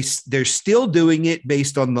 They're still doing it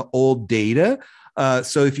based on the old data.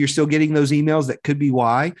 So if you're still getting those emails, that could be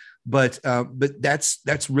why. But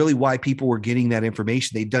that's really why people were getting that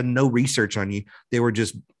information. They'd done no research on you. They were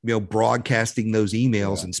just broadcasting those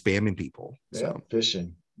emails and spamming people. So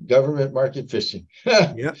phishing. Government market phishing.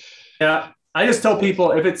 Yeah. I just tell people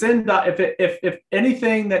if it's in if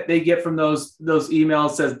anything that they get from those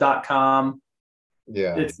emails says .com,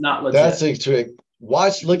 it's not legit. That's a trick.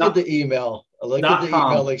 Look at the email. Look at the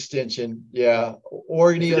email extension. Yeah.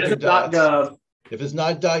 Or any other dots. .gov. If it's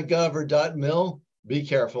not .gov or .mil, be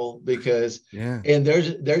careful, because and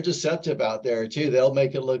they're deceptive out there too. They'll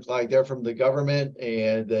make it look like they're from the government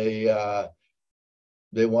and they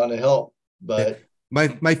want to help. But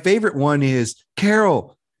my favorite one is,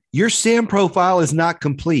 Carol, your SAM profile is not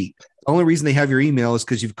complete. The only reason they have your email is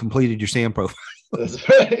because you've completed your SAM profile. That's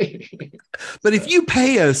right. But if you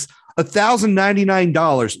pay us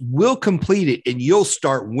 $1,099, we'll complete it and you'll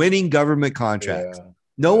start winning government contracts.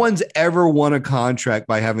 No one's ever won a contract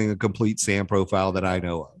by having a complete SAM profile that I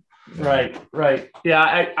know of. Right.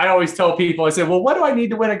 Yeah, I always tell people, I say, well, what do I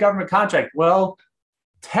need to win a government contract? Well,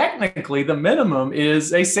 technically, the minimum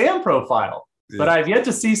is a SAM profile. But I've yet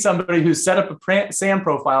to see somebody who set up a SAM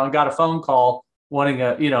profile and got a phone call wanting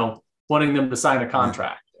them to sign a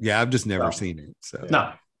contract. Yeah, I've just never seen it. So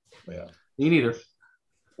no, me neither.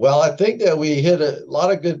 Well, I think that we hit a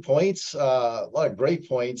lot of good points, a lot of great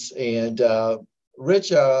points. And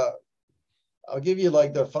Rich, I'll give you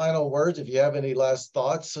like the final words if you have any last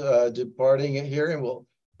thoughts departing here, and we'll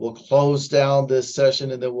close down this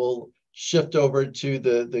session, and then we'll shift over to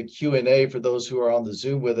the Q&A for those who are on the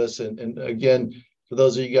Zoom with us. And again, for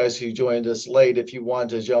those of you guys who joined us late, if you want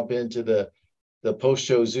to jump into the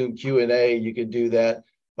post-show Zoom Q&A, you can do that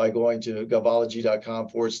by going to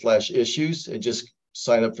govology.com/issues and just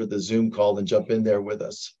sign up for the Zoom call and jump in there with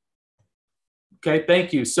us. Okay,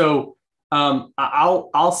 thank you. So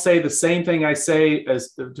I'll say the same thing I say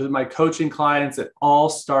as to my coaching clients. It all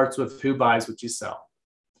starts with who buys what you sell.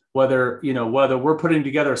 Whether we're putting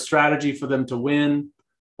together a strategy for them to win,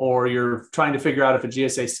 or you're trying to figure out if a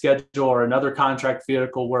GSA schedule or another contract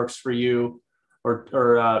vehicle works for you,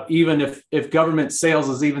 or even if government sales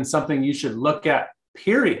is even something you should look at,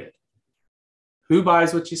 period. Who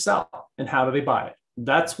buys what you sell and how do they buy it?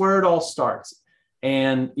 That's where it all starts.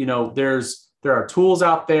 And, there are tools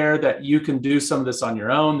out there that you can do some of this on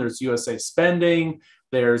your own. There's USA Spending.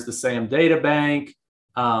 There's the SAM Data Bank.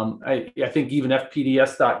 I think even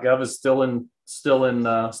fpds.gov is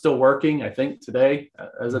still working. I think today,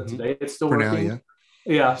 as of today, it's still working. Now,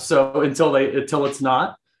 yeah. So until it's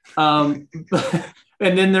not. And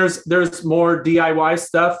then there's more DIY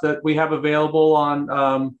stuff that we have available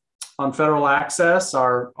on Federal Access,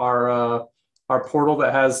 our our portal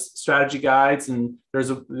that has strategy guides, and there's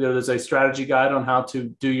a strategy guide on how to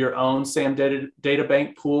do your own SAM data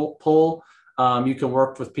bank pull. You can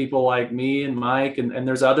work with people like me and Mike, and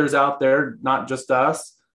there's others out there, not just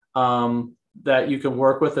us, that you can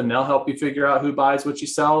work with, and they'll help you figure out who buys what you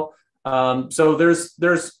sell. So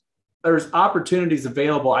there's opportunities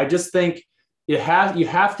available. I just think you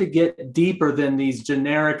have to get deeper than these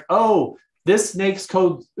generic, oh, this NAICS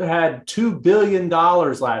code had $2 billion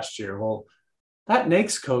last year. Well, that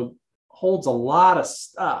NAICS code holds a lot of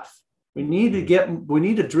stuff. We need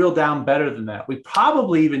to drill down better than that. We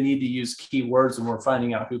probably even need to use keywords when we're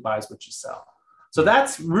finding out who buys what you sell. So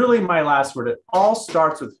that's really my last word. It all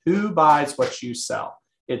starts with who buys what you sell.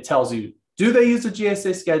 It tells you, do they use a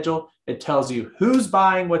GSA schedule? It tells you who's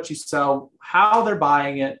buying what you sell, how they're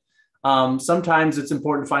buying it. Sometimes it's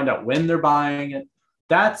important to find out when they're buying it.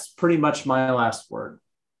 That's pretty much my last word.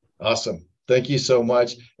 Awesome. Thank you so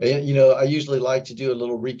much. And, you know, I usually like to do a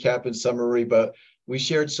little recap and summary, but we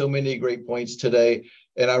shared so many great points today.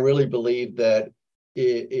 And I really believe that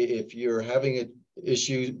if you're having an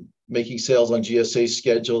issue making sales on GSA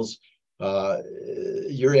schedules,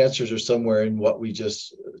 your answers are somewhere in what we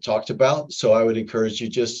just talked about. So I would encourage you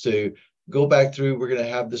just to go back through. We're going to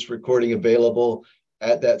have this recording available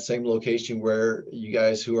at that same location where you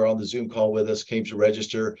guys who are on the Zoom call with us came to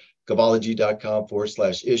register,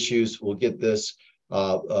 Gavology.com/issues. We'll get this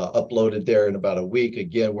uploaded there in about a week.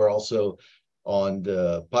 Again, we're also on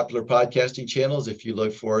the popular podcasting channels. If you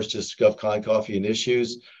look for us, just GovCon Coffee and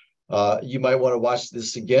Issues. You might want to watch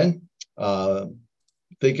this again.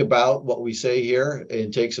 Think about what we say here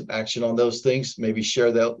and take some action on those things. Maybe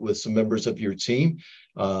share that with some members of your team.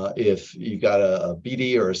 If you got a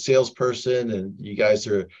BD or a salesperson and you guys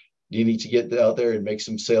are needing to get out there and make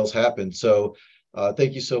some sales happen. So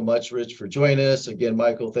thank you so much, Rich, for joining us. Again,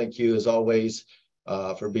 Michael, thank you as always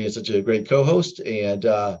for being such a great co-host. And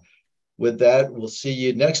with that, we'll see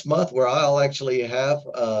you next month where I'll actually have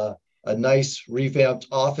a nice revamped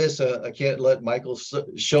office. I can't let Michael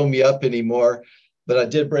show me up anymore, but I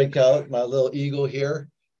did break out my little eagle here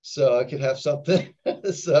so I could have something.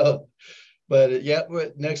 But yeah,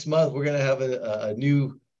 next month we're going to have a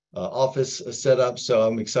new office set up. So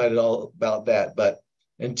I'm excited all about that. But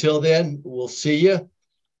until then, we'll see you.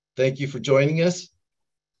 Thank you for joining us.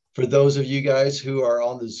 For those of you guys who are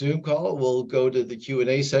on the Zoom call, we'll go to the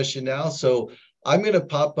Q&A session now. So I'm going to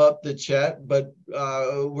pop up the chat, but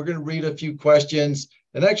we're going to read a few questions.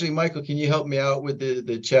 And actually, Michael, can you help me out with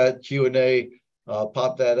the chat Q&A?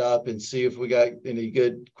 Pop that up and see if we got any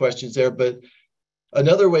good questions there. But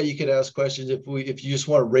another way you could ask questions, if you just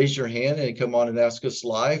want to raise your hand and come on and ask us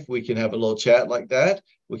live, we can have a little chat like that.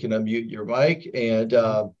 We can unmute your mic and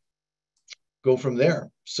go from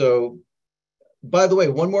there. So, by the way,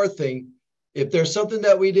 one more thing. If there's something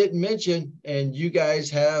that we didn't mention and you guys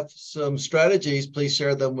have some strategies, please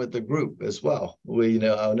share them with the group as well.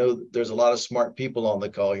 I know there's a lot of smart people on the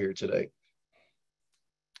call here today.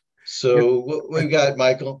 So what we got,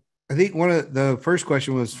 Michael? I think one of the first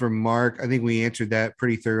question was from Mark. I think we answered that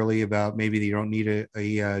pretty thoroughly about maybe you don't need a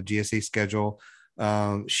GSA schedule.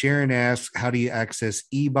 Sharon asked, how do you access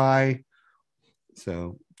eBuy?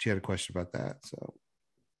 So she had a question about that.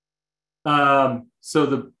 So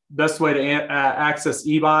the best way to access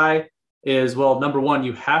eBuy is, well, number one,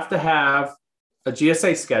 you have to have a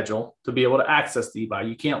GSA schedule to be able to access the eBuy.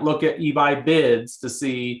 You can't look at eBuy bids to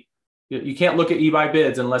see, you can't look at eBuy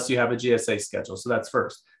bids unless you have a GSA schedule. So that's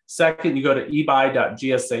first. Second, you go to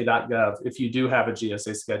ebuy.gsa.gov if you do have a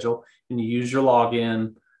GSA schedule and you use your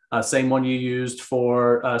login, same one you used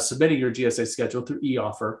for submitting your GSA schedule through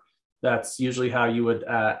eOffer. That's usually how you would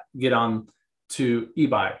get on to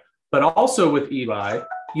eBuy. But also with eBuy,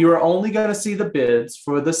 you are only going to see the bids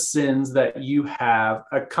for the SINs that you have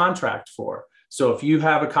a contract for. So if you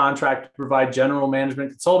have a contract to provide general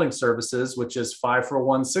management consulting services, which is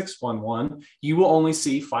 541611, you will only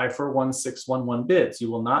see 541611 bids. You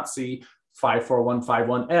will not see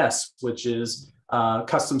 54151S, which is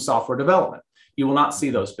custom software development. You will not see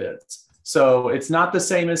those bids. So it's not the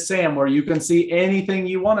same as SAM where you can see anything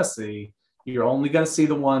you want to see. You're only going to see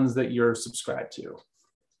the ones that you're subscribed to.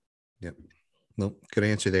 Yep. Well, good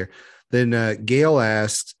answer there. Then Gail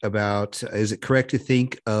asked about, is it correct to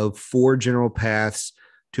think of 4 general paths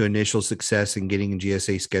to initial success in getting a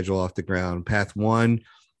GSA schedule off the ground? Path 1,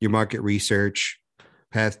 your market research.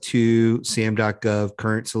 Path 2, sam.gov,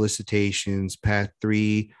 current solicitations. Path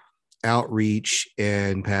 3, outreach.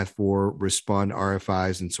 And path 4, respond to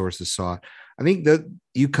RFIs and sources sought. I think that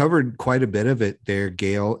you covered quite a bit of it there,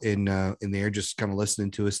 Gail, in there, just kind of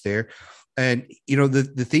listening to us there. And,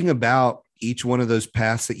 the thing about each one of those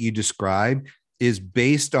paths that you describe is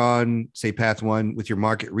based on, say, path one with your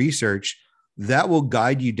market research, that will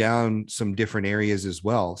guide you down some different areas as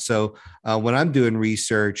well. So when I'm doing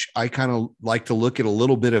research, I kind of like to look at a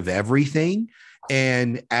little bit of everything.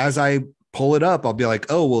 And as I pull it up, I'll be like,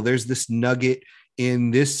 oh, well, there's this nugget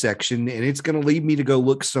in this section, and it's going to lead me to go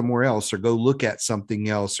look somewhere else, or go look at something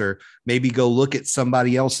else, or maybe go look at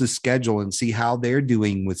somebody else's schedule and see how they're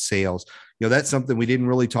doing with sales. You know, that's something we didn't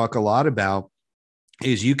really talk a lot about,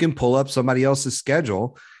 is you can pull up somebody else's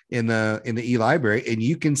schedule in the e-library, and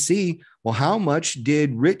you can see, well, how much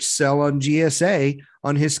did Rich sell on GSA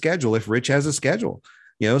on his schedule, if Rich has a schedule.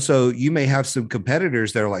 You know, so you may have some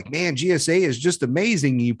competitors that are like, man, GSA is just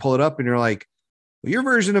amazing. And you pull it up and you're like, well, your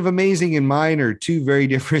version of amazing and mine are two very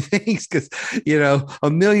different things, because, you know,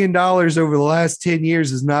 $1 million over the last 10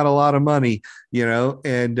 years is not a lot of money, you know,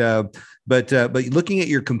 and but looking at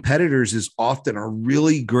your competitors is often a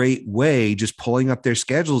really great way, just pulling up their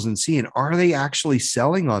schedules and seeing, are they actually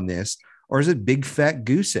selling on this, or is it big fat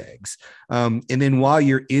goose eggs? And then while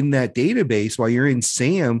you're in that database, while you're in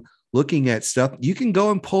SAM looking at stuff, you can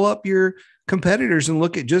go and pull up your competitors and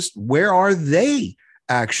look at just where are they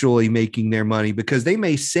actually making their money, because they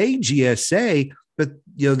may say GSA, but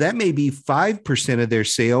you know, that may be 5% of their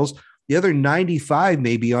sales. The other 95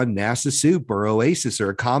 may be on NASA Soup or Oasis, or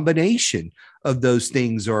a combination of those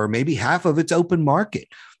things, or maybe half of it's open market.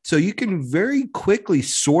 So you can very quickly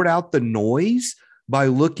sort out the noise by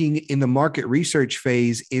looking in the market research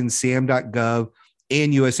phase in SAM.gov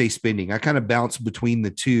and USA Spending. I kind of bounce between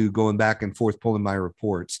the two, going back and forth, pulling my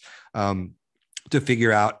reports to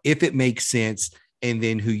figure out if it makes sense, and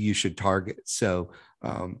then who you should target. So,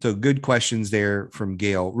 so good questions there from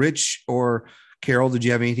Gail. Rich or Carol, did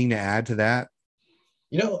you have anything to add to that?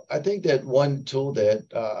 You know, I think that one tool that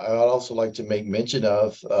I'd also like to make mention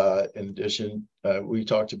of, in addition, we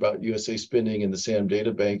talked about USA Spending and the SAM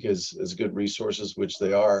Data Bank as good resources, which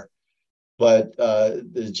they are. But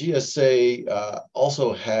the GSA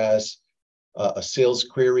also has a sales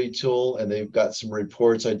query tool, and they've got some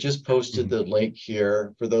reports. I just posted the link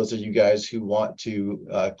here for those of you guys who want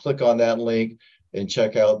to click on that link and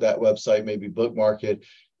check out that website, maybe bookmark it.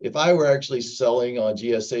 If I were actually selling on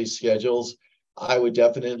GSA schedules, I would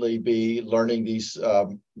definitely be learning these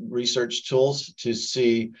research tools to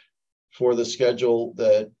see, for the schedule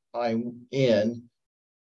that I'm in,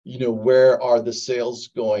 you know, where are the sales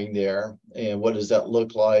going there, and what does that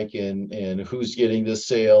look like, and who's getting the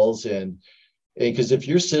sales, and because if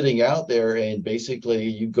you're sitting out there and basically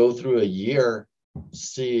you go through a year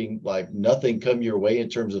seeing like nothing come your way in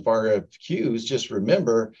terms of RFQs, just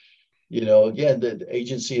remember, you know, again, the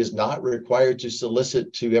agency is not required to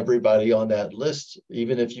solicit to everybody on that list,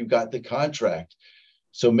 even if you got the contract.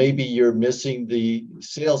 So maybe you're missing the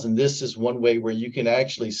sales, and this is one way where you can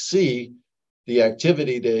actually see the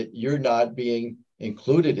activity that you're not being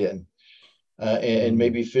included in, and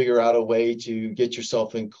maybe figure out a way to get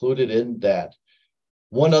yourself included in that.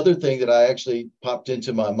 One other thing that I actually popped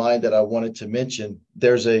into my mind that I wanted to mention,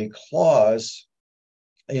 there's a clause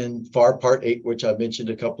in FAR Part 8, which I mentioned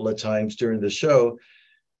a couple of times during the show,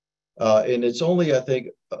 and it's only, I think,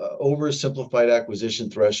 oversimplified acquisition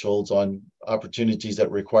thresholds on opportunities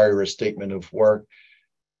that require a statement of work.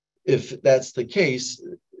 If that's the case,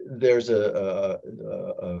 there's a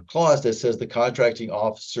clause that says the contracting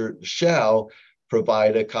officer shall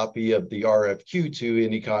provide a copy of the RFQ to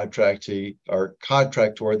any contractee or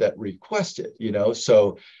contractor that requests it, you know,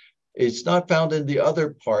 so it's not found in the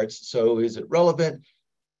other parts. So is it relevant?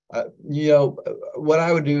 You know, what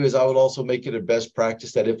I would do is I would also make it a best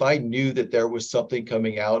practice that if I knew that there was something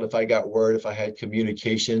coming out, if I got word, if I had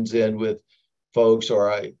communications in with folks,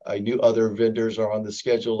 or I knew other vendors are on the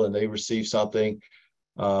schedule and they receive something,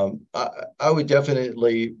 I would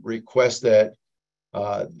definitely request that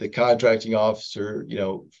the contracting officer, you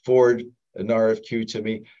know, forward an RFQ to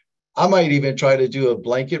me. I might even try to do a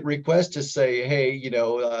blanket request to say, hey, you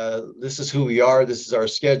know, this is who we are. This is our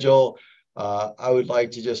schedule. I would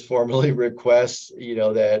like to just formally request, you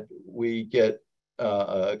know, that we get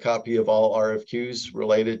a copy of all RFQs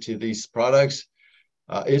related to these products.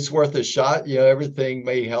 It's worth a shot. You know, everything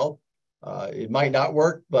may help. It might not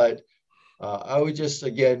work, but I would just,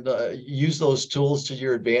 again, use those tools to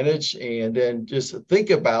your advantage, and then just think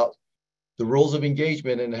about the rules of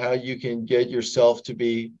engagement and how you can get yourself to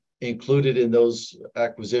be included in those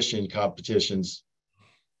acquisition competitions.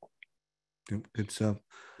 Good stuff.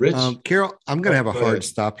 Rich? Carol, I'm going to have a hard ahead.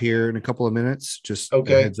 stop here in a couple of minutes. Just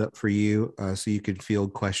Okay. a heads up for you, so you can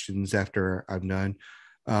field questions after I'm done.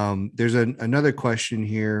 There's another question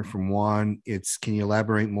here from Juan. It's, can you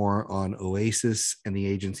elaborate more on Oasis and the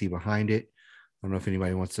agency behind it? I don't know if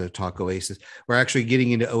anybody wants to talk Oasis. We're actually getting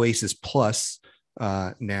into Oasis Plus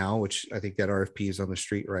now, which I think that RFP is on the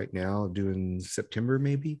street right now, due in September,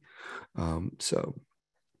 maybe. So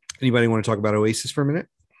anybody want to talk about Oasis for a minute?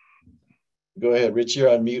 Go ahead, Rich. You're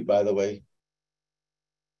on mute, by the way.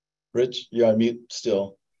 Rich, you're on mute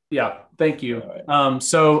still. Yeah, thank you. Right.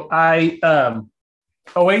 So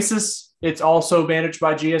Oasis, it's also managed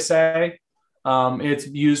by GSA. It's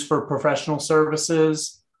used for professional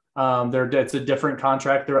services. It's a different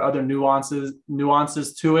contract. There are other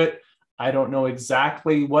nuances to it. I don't know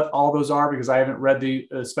exactly what all those are because I haven't read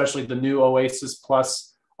especially the new Oasis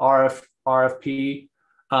Plus RFP.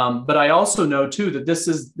 But I also know too that this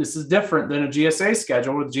is different than a GSA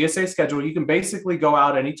schedule. With GSA schedule, you can basically go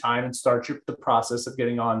out anytime and start the process of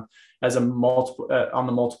getting on as on the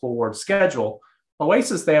multiple award schedule.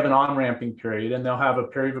 Oasis, they have an on-ramping period, and they'll have a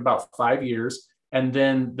period of about 5 years, and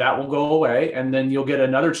then that will go away, and then you'll get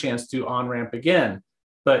another chance to on-ramp again.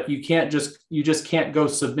 But you just can't go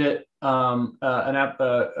submit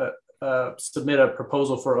submit a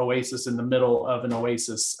proposal for Oasis in the middle of an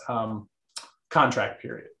Oasis contract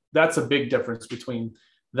period. That's a big difference between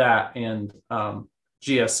that and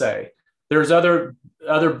GSA. There's other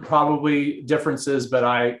probably differences, but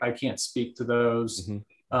I can't speak to those. Mm-hmm.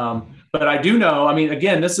 But I do know, I mean,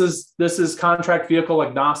 again, this is contract vehicle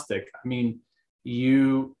agnostic. I mean,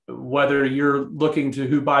 whether you're looking to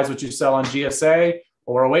who buys what you sell on GSA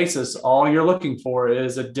or Oasis, all you're looking for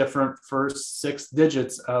is a different first 6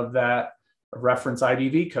 digits of that reference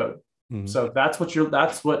IDV code. Mm-hmm. So that's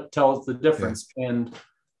what tells the difference. Yeah. And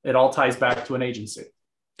it all ties back to an agency.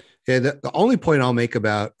 Yeah, the only point I'll make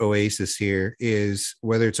about Oasis here is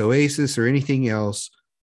whether it's Oasis or anything else,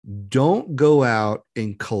 don't go out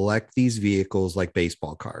and collect these vehicles like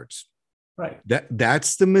baseball cards. Right.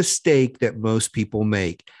 That's the mistake that most people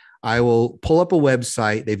make. I will pull up a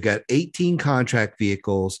website. They've got 18 contract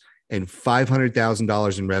vehicles and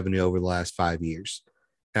 $500,000 in revenue over the last 5 years.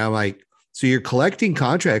 And I'm like, so you're collecting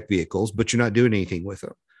contract vehicles, but you're not doing anything with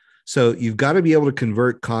them. So you've got to be able to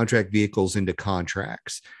convert contract vehicles into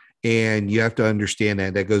contracts. And you have to understand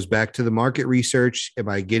that goes back to the market research. Am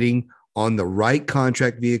I getting on the right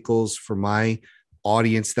contract vehicles for my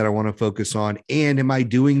audience that I want to focus on? And am I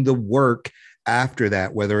doing the work after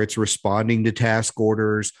that, whether it's responding to task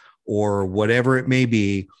orders or whatever it may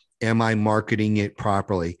be? Am I marketing it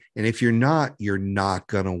properly? And if you're not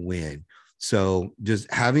going to win. So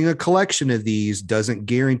just having a collection of these doesn't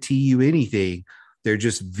guarantee you anything. They're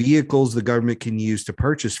just vehicles the government can use to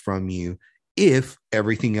purchase from you if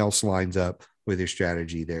everything else lines up with your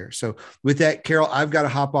strategy there. So with that, Carol, I've got to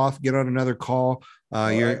hop off, get on another call.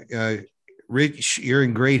 Rich, you're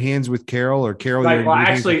in great hands with Carol, or Carol. Right. Well,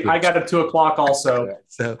 actually, I got a 2:00 also.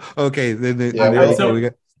 So, okay.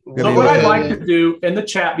 What I'd like to do in the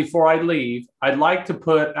chat before I leave, I'd like to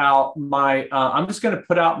put out I'm just going to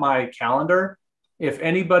put out my calendar. If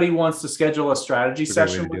anybody wants to schedule a strategy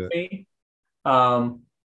session with me,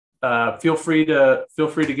 feel free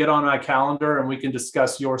to get on my calendar and we can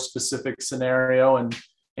discuss your specific scenario. And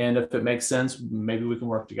if it makes sense, maybe we can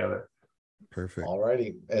work together. Perfect. All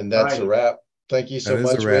righty. And that's a wrap. Thank you so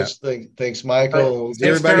much, Rich. Thanks, Michael. Right.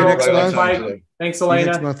 Thanks, everybody. Next month. Thanks, Elena.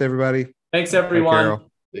 Next month, everybody. Thanks, everyone.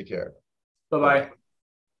 Take care. Bye-bye.